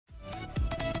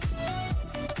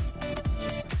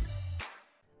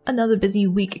another busy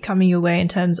week coming your way in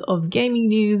terms of gaming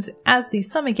news as the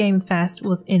Summer Game Fest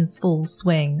was in full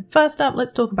swing. First up,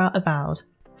 let's talk about Avowed.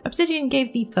 Obsidian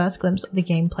gave the first glimpse of the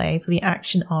gameplay for the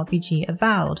action RPG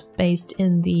Avowed. Based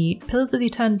in the Pillars of the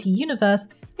Eternity universe,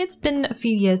 it's been a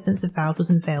few years since Avowed was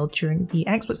unveiled during the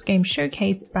Xbox Game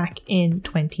Showcase back in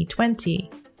 2020.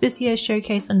 This year's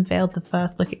showcase unveiled the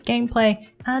first look at gameplay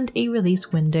and a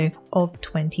release window of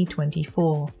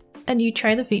 2024. A new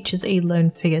trailer features a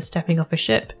lone figure stepping off a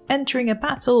ship, entering a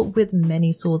battle with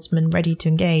many swordsmen ready to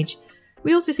engage.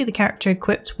 We also see the character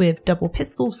equipped with double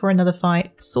pistols for another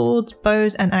fight. Swords,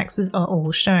 bows and axes are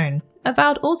all shown.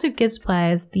 Avowed also gives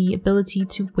players the ability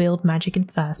to wield magic in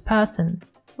first person.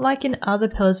 Like in other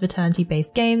Pillars of Eternity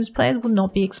based games, players will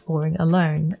not be exploring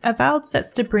alone. Avowed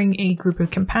sets to bring a group of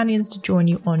companions to join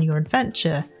you on your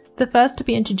adventure. The first to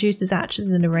be introduced is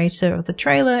actually the narrator of the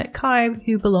trailer, Kai,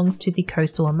 who belongs to the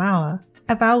coastal Amawa.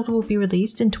 Avowed will be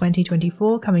released in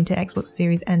 2024, coming to Xbox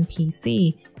Series and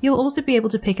PC. You'll also be able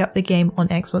to pick up the game on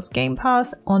Xbox Game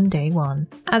Pass on day one.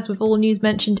 As with all news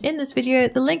mentioned in this video,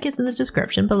 the link is in the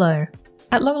description below.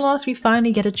 At long last, we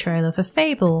finally get a trailer for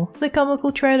Fable. The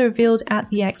comical trailer revealed at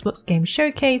the Xbox Game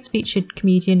Showcase featured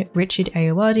comedian Richard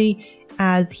Ayoade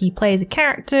as he plays a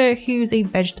character who's a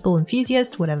vegetable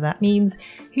enthusiast, whatever that means,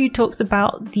 who talks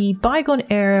about the bygone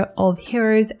era of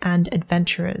heroes and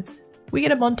adventurers. We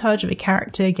get a montage of a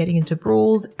character getting into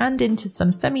brawls and into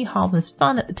some semi-harmless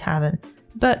fun at the tavern.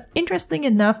 But interestingly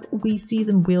enough, we see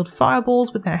them wield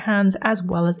fireballs with their hands as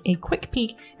well as a quick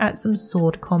peek at some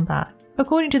sword combat.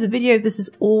 According to the video, this is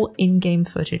all in-game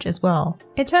footage as well.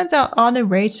 It turns out our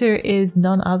narrator is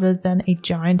none other than a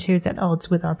giant who's at odds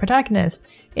with our protagonist.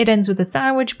 It ends with a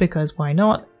sandwich because why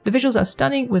not? The visuals are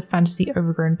stunning with fantasy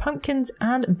overgrown pumpkins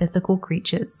and mythical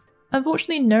creatures.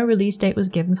 Unfortunately, no release date was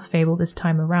given for Fable this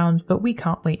time around, but we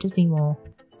can't wait to see more.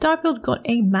 Starfield got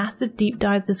a massive deep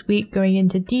dive this week, going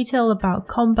into detail about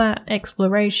combat,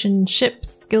 exploration, ships,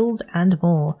 skills and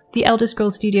more. The Elder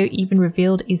Scrolls studio even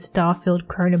revealed a Starfield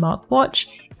Chronomark watch,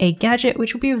 a gadget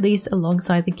which will be released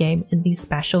alongside the game in the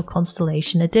special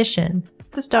Constellation edition.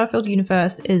 The Starfield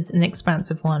universe is an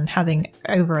expansive one, having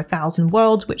over 1,000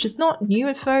 worlds, which is not new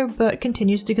info but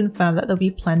continues to confirm that there'll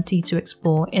be plenty to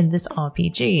explore in this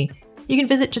RPG. You can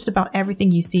visit just about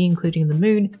everything you see, including the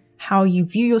moon. How you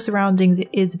view your surroundings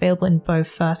is available in both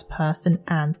first person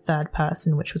and third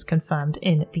person, which was confirmed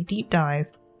in the deep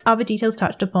dive. Other details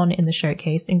touched upon in the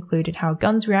showcase included how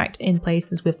guns react in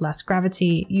places with less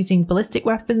gravity. Using ballistic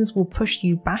weapons will push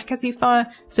you back as you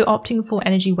fire, so opting for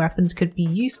energy weapons could be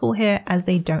useful here as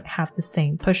they don't have the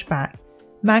same pushback.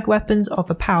 Mag weapons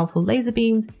offer powerful laser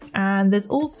beams, and there's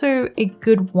also a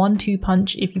good 1-2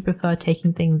 punch if you prefer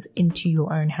taking things into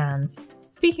your own hands.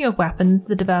 Speaking of weapons,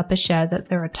 the developer shared that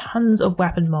there are tons of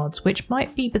weapon mods, which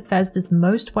might be Bethesda's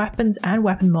most weapons and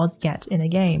weapon mods yet in a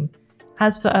game.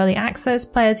 As for early access,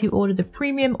 players who order the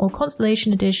Premium or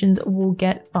Constellation editions will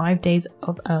get 5 days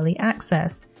of early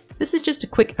access. This is just a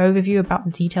quick overview about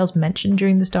the details mentioned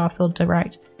during the Starfield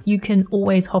Direct. You can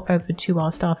always hop over to our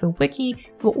Starfield Wiki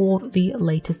for all the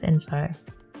latest info.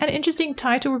 An interesting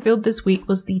title revealed this week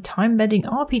was the time-bending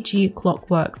RPG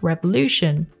Clockwork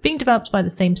Revolution. Being developed by the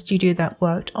same studio that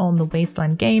worked on the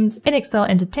Wasteland games, InXL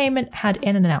Entertainment had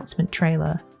in an announcement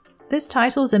trailer. This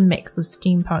title is a mix of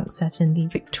steampunk set in the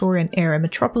Victorian-era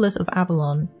metropolis of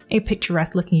Avalon, a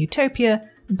picturesque-looking utopia,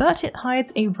 but it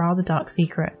hides a rather dark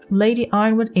secret. Lady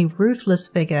Ironwood, a ruthless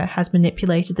figure, has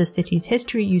manipulated the city's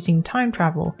history using time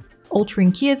travel,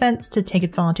 altering key events to take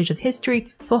advantage of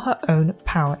history for her own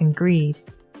power and greed.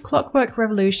 Clockwork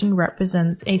Revolution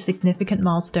represents a significant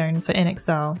milestone for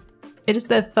InXL. It is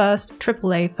their first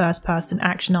AAA first-person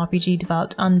action RPG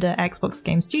developed under Xbox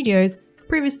Game Studios.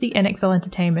 Previously, InXL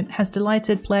Entertainment has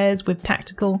delighted players with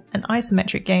tactical and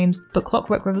isometric games, but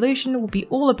Clockwork Revolution will be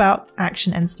all about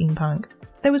action and steampunk.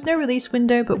 There was no release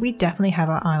window, but we definitely have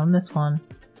our eye on this one.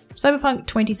 Cyberpunk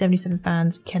 2077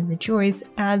 fans can rejoice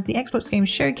as the Xbox Game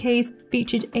Showcase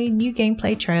featured a new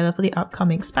gameplay trailer for the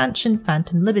upcoming expansion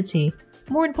Phantom Liberty.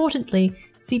 More importantly,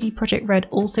 CD Projekt Red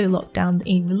also locked down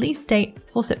a release date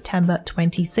for September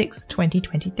 26,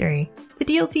 2023. The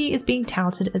DLC is being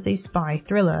touted as a spy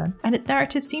thriller, and its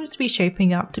narrative seems to be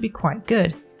shaping up to be quite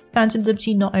good. Phantom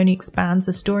Liberty not only expands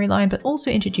the storyline but also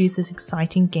introduces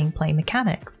exciting gameplay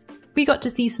mechanics. We got to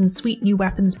see some sweet new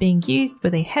weapons being used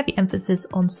with a heavy emphasis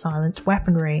on silenced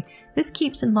weaponry. This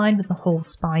keeps in line with the whole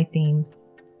spy theme.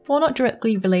 While not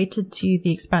directly related to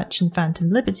the expansion Phantom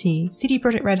Liberty, CD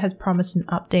Projekt Red has promised an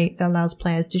update that allows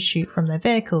players to shoot from their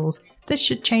vehicles. This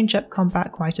should change up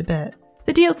combat quite a bit.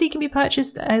 The DLC can be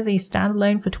purchased as a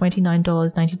standalone for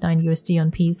 $29.99 USD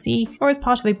on PC, or as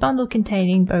part of a bundle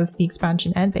containing both the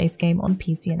expansion and base game on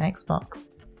PC and Xbox.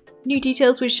 New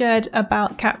details were shared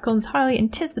about Capcom's highly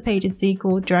anticipated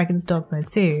sequel, Dragon's Dogma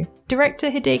 2.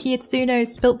 Director Hideki Itsuno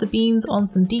spilt the beans on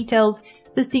some details.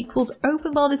 The sequel's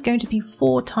open world is going to be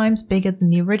 4 times bigger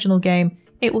than the original game.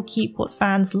 It will keep what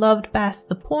fans loved best,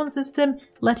 the pawn system,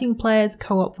 letting players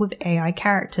co-op with AI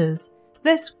characters.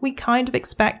 This we kind of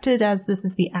expected, as this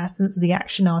is the essence of the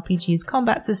action RPG's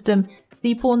combat system.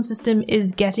 The pawn system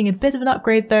is getting a bit of an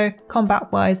upgrade though,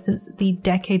 combat-wise, since the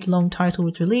decade-long title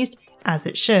was released, as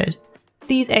it should.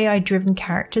 These AI-driven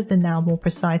characters are now more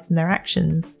precise in their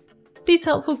actions. These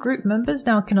helpful group members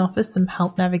now can offer some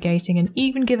help navigating and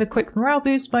even give a quick morale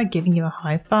boost by giving you a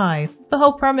high five. The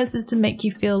whole premise is to make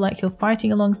you feel like you're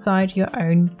fighting alongside your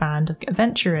own band of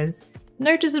adventurers.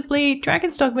 Noticeably,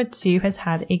 Dragon's Dogma 2 has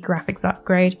had a graphics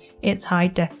upgrade. Its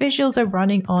high-def visuals are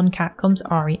running on Capcom's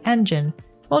RE engine.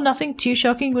 While nothing too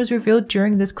shocking was revealed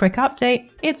during this quick update,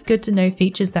 it's good to know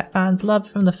features that fans loved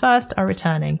from the first are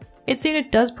returning. Itsuno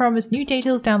does promise new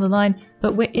details down the line,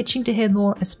 but we're itching to hear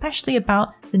more, especially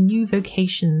about the new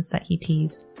vocations that he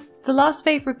teased. The last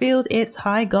Faith revealed its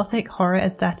high gothic horror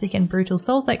aesthetic and brutal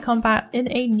Soulslike combat in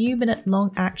a new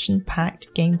minute-long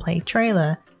action-packed gameplay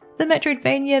trailer. The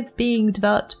Metroidvania, being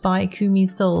developed by Kumi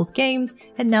Souls Games,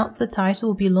 announced the title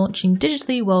will be launching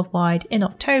digitally worldwide in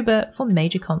October for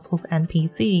major consoles and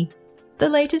PC. The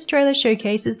latest trailer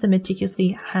showcases the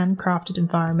meticulously handcrafted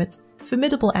environments,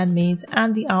 formidable enemies,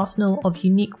 and the arsenal of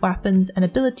unique weapons and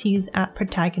abilities at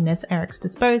protagonist Eric's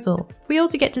disposal. We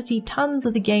also get to see tons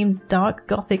of the game's dark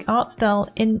gothic art style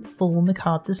in full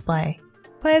macabre display.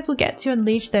 Players will get to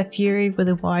unleash their fury with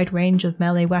a wide range of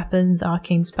melee weapons,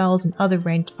 arcane spells, and other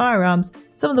ranged firearms.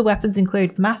 Some of the weapons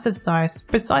include massive scythes,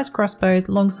 precise crossbows,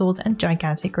 longswords, and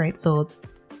gigantic greatswords.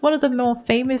 One of the more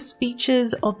famous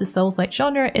features of the Souls-like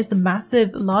genre is the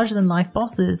massive, larger-than-life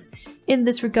bosses. In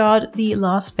this regard, the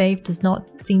Last Faith does not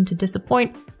seem to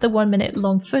disappoint. The 1 minute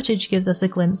long footage gives us a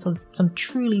glimpse of some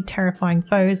truly terrifying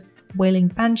foes, wailing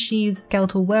banshees,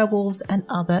 skeletal werewolves, and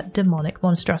other demonic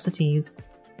monstrosities.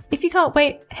 If you can't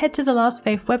wait, head to the Last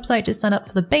Faith website to sign up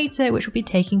for the beta, which will be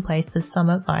taking place this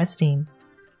summer via Steam.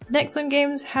 Nexon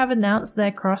Games have announced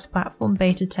their cross-platform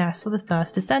beta test for the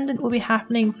first Descendant will be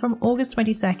happening from August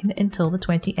 22nd until the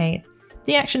 28th.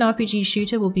 The action RPG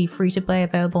shooter will be free to play,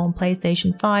 available on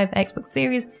PlayStation 5, Xbox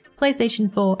Series,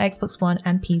 PlayStation 4, Xbox One,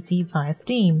 and PC via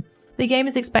Steam. The game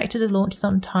is expected to launch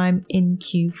sometime in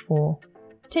Q4.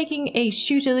 Taking a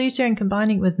shooter-looter and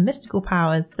combining it with mystical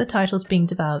powers, the title is being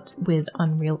developed with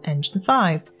Unreal Engine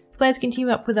 5. Players can team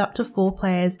up with up to 4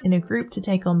 players in a group to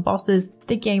take on bosses.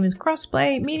 The game is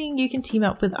crossplay, meaning you can team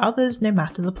up with others no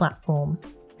matter the platform.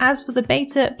 As for the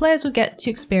beta, players will get to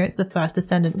experience the first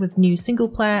Descendant with new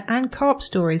single-player and co-op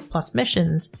stories plus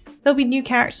missions. There'll be new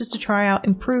characters to try out,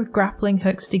 improved grappling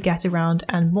hooks to get around,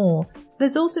 and more.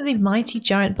 There's also the mighty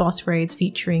giant boss raids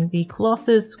featuring the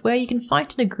Colossus, where you can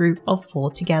fight in a group of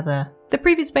 4 together. The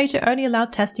previous beta only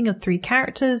allowed testing of 3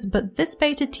 characters, but this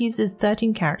beta teases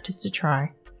 13 characters to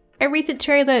try. A recent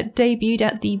trailer debuted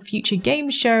at the Future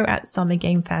Games Show at Summer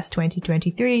Game Fest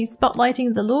 2023,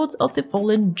 spotlighting the Lords of the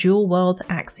Fallen dual worlds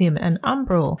Axiom and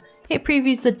Umbral. It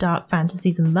previews the dark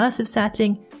fantasy's immersive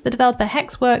setting. The developer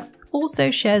Hexworks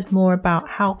also shares more about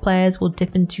how players will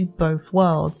dip into both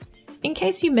worlds. In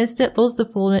case you missed it, Lords of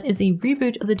the Fallen is a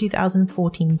reboot of the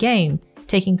 2014 game,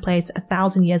 taking place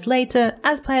 1,000 years later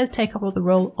as players take up the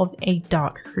role of a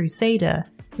Dark Crusader.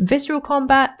 Visceral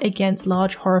combat against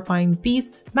large horrifying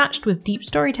beasts matched with deep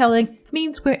storytelling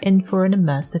means we're in for an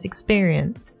immersive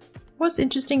experience. What's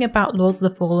interesting about Lords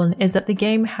of the Fallen is that the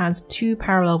game has 2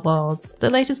 parallel worlds. The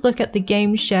latest look at the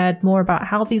game shared more about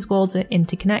how these worlds are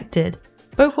interconnected.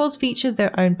 Both worlds feature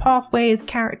their own pathways,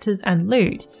 characters, and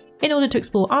loot. In order to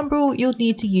explore Umbral, you'll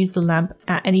need to use the lamp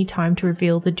at any time to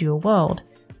reveal the dual world.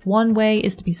 One way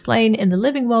is to be slain in the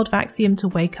living world of Axiom to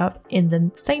wake up in the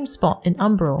same spot in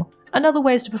Umbral. Another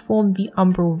way is to perform the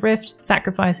Umbral Rift,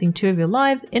 sacrificing 2 of your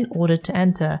lives in order to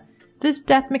enter. This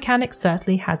death mechanic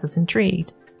certainly has us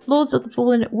intrigued. Lords of the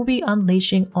Fallen will be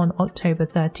unleashing on October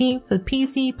 13th for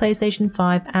PC, PlayStation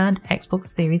 5 and Xbox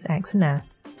Series X and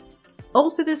S.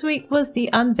 Also this week was the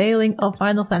unveiling of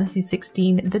Final Fantasy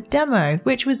XVI The Demo,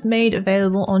 which was made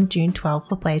available on June 12th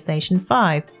for PlayStation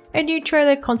 5. A new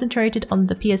trailer concentrated on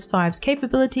the PS5's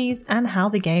capabilities and how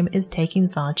the game is taking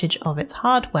advantage of its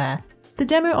hardware. The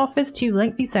demo offers 2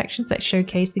 lengthy sections that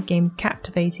showcase the game's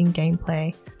captivating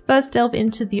gameplay. First, delve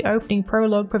into the opening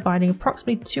prologue, providing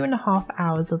approximately 2.5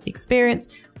 hours of the experience,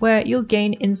 where you'll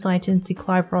gain insight into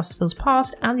Clive Rossville's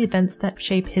past and the events that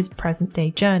shape his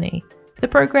present-day journey. The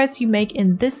progress you make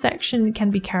in this section can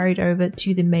be carried over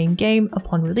to the main game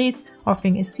upon release,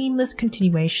 offering a seamless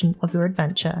continuation of your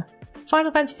adventure.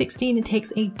 Final Fantasy XVI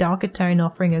takes a darker tone,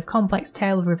 offering a complex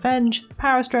tale of revenge,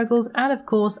 power struggles, and of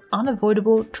course,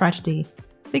 unavoidable tragedy.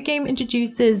 The game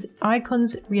introduces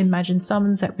icons, reimagined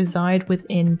summons that reside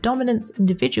within Dominant's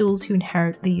individuals who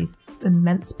inherit these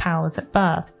immense powers at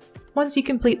birth. Once you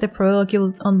complete the prologue,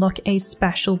 you'll unlock a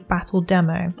special battle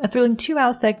demo, a thrilling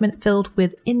 2-hour segment filled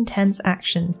with intense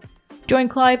action. Join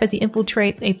Clive as he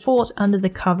infiltrates a fort under the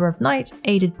cover of night,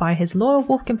 aided by his loyal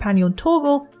wolf companion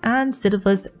Torgal and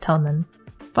Citadless Telman.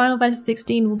 Final Fantasy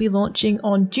XVI will be launching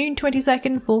on June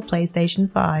 22nd for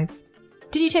PlayStation 5.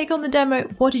 Did you take on the demo?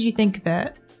 What did you think of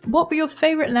it? What were your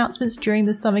favourite announcements during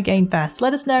the Summer Game Fest?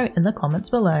 Let us know in the comments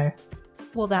below.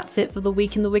 Well, that's it for the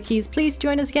Week in the Wikis. Please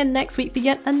join us again next week for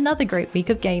yet another great week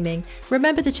of gaming.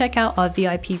 Remember to check out our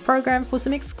VIP program for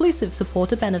some exclusive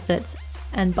supporter benefits.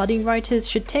 And budding writers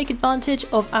should take advantage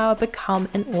of our Become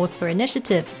an Author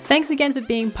initiative. Thanks again for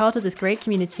being part of this great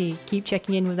community. Keep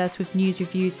checking in with us with news,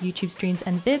 reviews, YouTube streams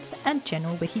and vids, and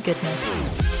general wiki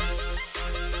goodness.